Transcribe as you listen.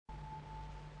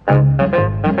Oh,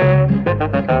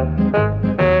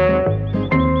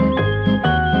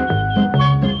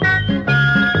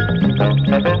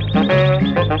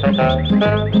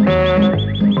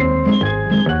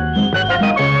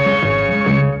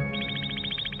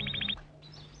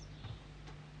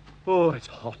 it's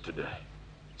hot today.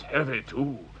 It's heavy,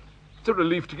 too. It's a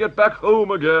relief to get back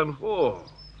home again. Oh.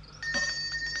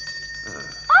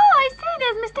 Oh, I say,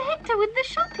 there's Mr. Hector with the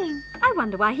shopping. I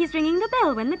wonder why he's ringing the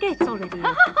bell when the gate's already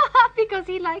open. Because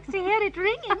he likes to hear it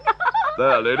ringing.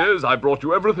 There, ladies, I brought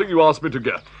you everything you asked me to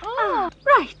get. Oh.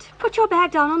 Right. Put your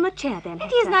bag down on the chair then,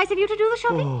 Hector. It is nice of you to do the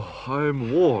shopping. Oh,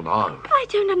 I'm worn out. I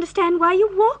don't understand why you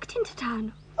walked into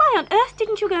town. Why on earth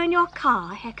didn't you go in your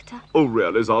car, Hector? Oh,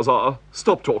 really, Zaza?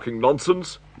 Stop talking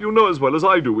nonsense. You know as well as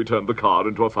I do we turned the car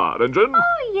into a fire engine.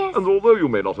 Oh, yes. And although you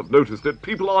may not have noticed it,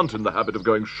 people aren't in the habit of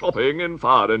going shopping in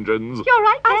fire engines. You're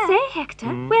right there. I say, Hector,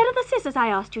 where are the scissors I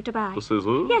asked you to buy? The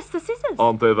scissors? Yes, the scissors.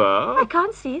 Aren't they there? I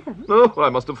can't see them. No, I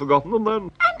must have forgotten them then.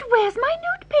 And where's my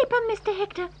notepaper, Mr.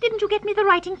 Hector? Didn't you get me the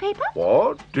writing paper?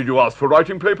 What? Did you ask for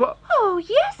writing paper? Oh,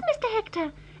 yes, Mr.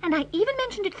 Hector. And I even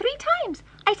mentioned it 3 times.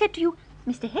 I said to you,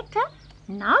 Mr. Hector,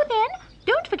 now then,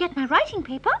 don't forget my writing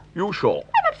paper. You sure?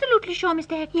 I'm absolutely sure,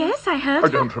 Mr. Hector. Yes, I heard. I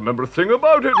don't remember a thing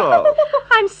about it now.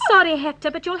 I'm sorry,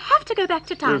 Hector, but you'll have to go back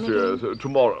to town again. Yes,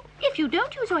 tomorrow. If you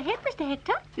don't use your head, Mr.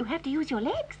 Hector, you have to use your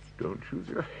legs. Don't use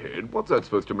your head? What's that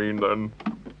supposed to mean, then?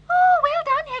 Oh, well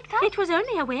done, Hector. It was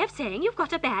only a way of saying you've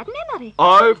got a bad memory.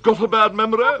 I've got a bad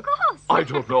memory? Of course. I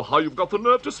don't know how you've got the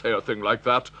nerve to say a thing like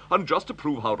that. And just to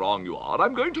prove how wrong you are,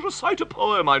 I'm going to recite a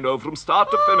poem I know from start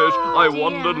to finish. I dear.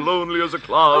 wandered lonely as a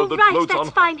cloud Oh, that right, floats that's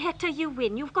on... fine, Hector. You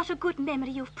win. You've got a good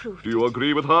memory. You've proved Do you it.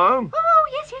 agree with her? Oh,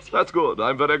 yes, yes, yes. That's good.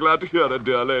 I'm very glad to hear it,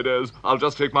 dear ladies. I'll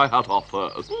just take my hat off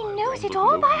first. He knows it I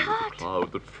all by wandered lonely as a heart.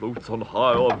 cloud that floats on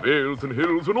high o'er vales and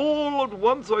hills, and all at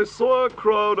once I saw a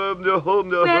crowd and...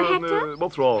 Well, Hector?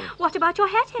 What's wrong? What about your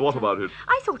hat, Hector? What about it?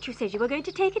 I thought you said you were going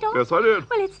to take it off. Yes, I did.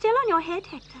 Well, it's still on your head,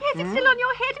 Hector. Yes, it's still on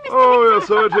your head, Mr. Oh, Hector. yes,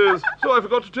 so it is. So I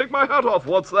forgot to take my hat off.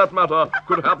 What's that matter?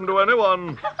 Could happen to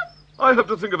anyone. I have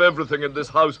to think of everything in this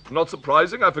house. Not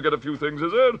surprising, I forget a few things,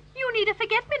 is it? You need a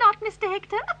forget-me-not, Mr.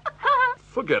 Hector.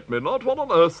 Forget-me-not? What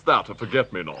on earth's that, a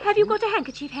forget-me-not? Have you got a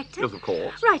handkerchief, Hector? Yes, of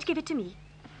course. Right, give it to me.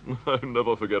 I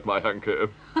never forget my hanky.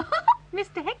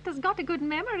 Mr. Hector's got a good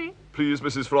memory. Please,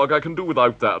 Mrs. Frog, I can do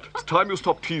without that. It's time you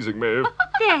stopped teasing me.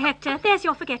 There, Hector. There's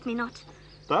your forget-me-not.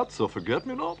 That's a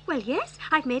forget-me-not? Well, yes.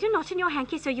 I've made a knot in your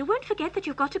hanky so you won't forget that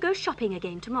you've got to go shopping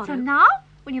again tomorrow. So now,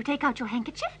 when you take out your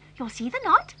handkerchief, you'll see the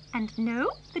knot and know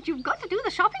that you've got to do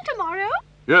the shopping tomorrow.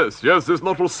 Yes, this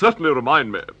knot will certainly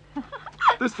remind me.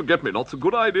 This forget-me-not's a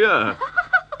good idea.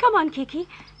 Come on, Kiki.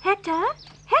 Hector?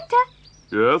 Hector?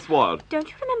 Yes, what? Don't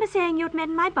you remember saying you'd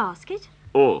mend my basket?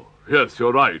 Oh, yes,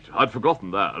 you're right. I'd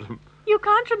forgotten that. You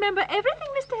can't remember everything,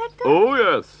 Mr. Hector. Oh,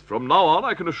 yes. From now on,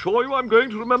 I can assure you I'm going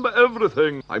to remember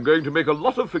everything. I'm going to make a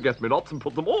lot of forget-me-nots and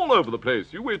put them all over the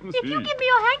place. You wait and see. If you give me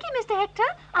your hanky, Mr. Hector,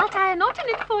 I'll tie a knot in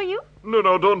it for you.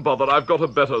 No, don't bother. I've got a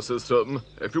better system.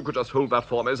 If you could just hold that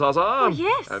for me, Zaza. Oh,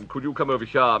 yes. And could you come over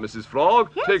here, Mrs.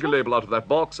 Frog? Yes, Take a yes. label out of that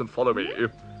box and follow me.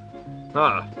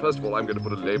 First of all, I'm going to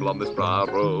put a label on this briar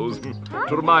rose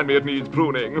to remind me it needs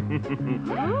pruning.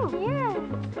 Oh, yeah.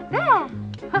 There.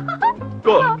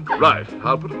 Good. Right.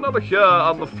 I'll put another here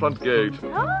on the front gate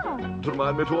Oh, to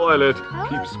remind me to oil it.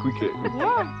 Keep squeaking.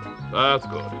 yeah. That's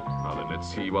good. Now then,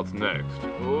 let's see what's next.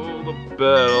 Oh, the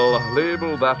bell.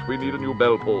 Label that. We need a new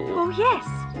bell pull. Oh, yes.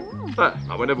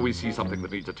 Now, whenever we see something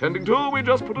that needs attending to, we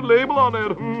just put a label on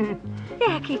it.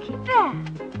 There, Kiki. There.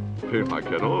 Paint my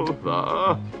kennel.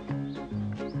 There.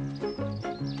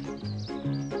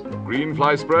 Green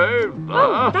fly spray. There.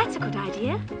 Oh, that's a good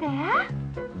idea. There.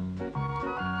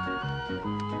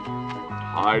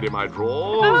 Tidy my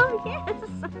drawers. Oh,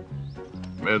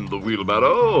 yes. Mend the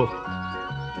wheelbarrow.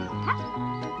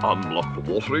 Unblock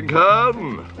the watering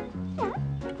can.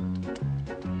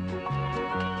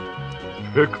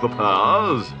 Pick the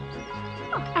pears.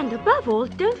 And above all,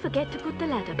 don't forget to put the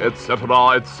ladder back. Etc.,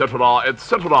 etc.,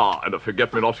 etc. And a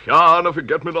forget-me-not here and a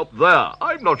forget-me-not there.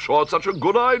 I'm not sure it's such a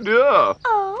good idea.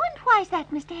 Oh, and why's that,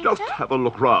 Mr. Hector? Just have a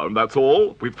look round, that's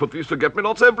all. We've put these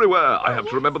forget-me-nots everywhere. I have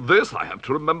to remember this, I have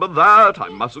to remember that. I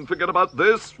mustn't forget about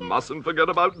this, mustn't forget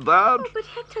about that. Oh, but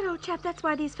Hector, old chap, that's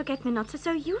why these forget-me-nots are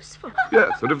so useful.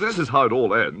 Yes, and if this is how it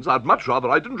all ends, I'd much rather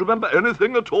I didn't remember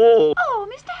anything at all. Oh,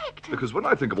 Mr. Hector. Because when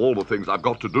I think of all the things I've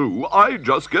got to do, I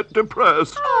just get depressed.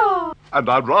 Oh. And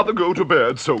I'd rather go to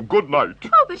bed, so good night.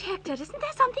 Oh, but Hector, isn't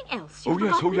there something else you've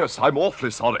forgotten? Oh, yes, I'm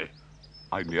awfully sorry.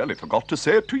 I nearly forgot to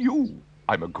say it to you.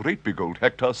 I'm a great big old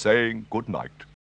Hector saying good night.